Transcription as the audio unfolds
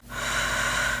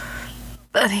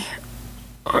Benny,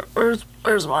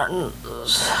 where's Martin?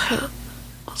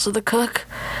 So the cook?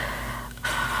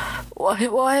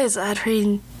 Why is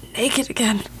Adrian naked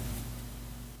again?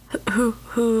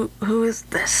 Who is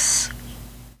this?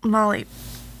 Molly,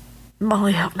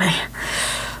 help me.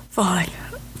 Falling.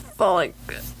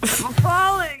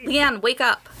 Leanne, wake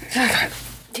up.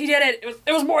 He did it.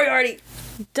 It was Moriarty.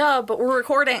 Duh, but we're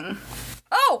recording.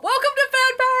 Oh, welcome to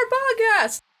Fan Powered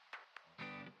Podcast.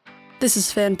 This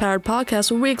is Fan Powered Podcast,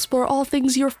 where we explore all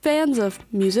things you're fans of.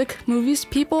 Music, movies,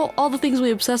 people, all the things we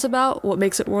obsess about, what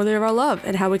makes it worthy of our love,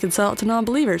 and how we can sell it to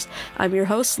non-believers. I'm your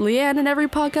host, Leanne, and every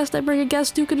podcast I bring a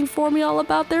guest who can inform me all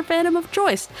about their fandom of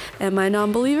choice. Am I a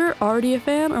non-believer, already a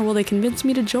fan, or will they convince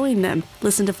me to join them?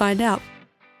 Listen to find out.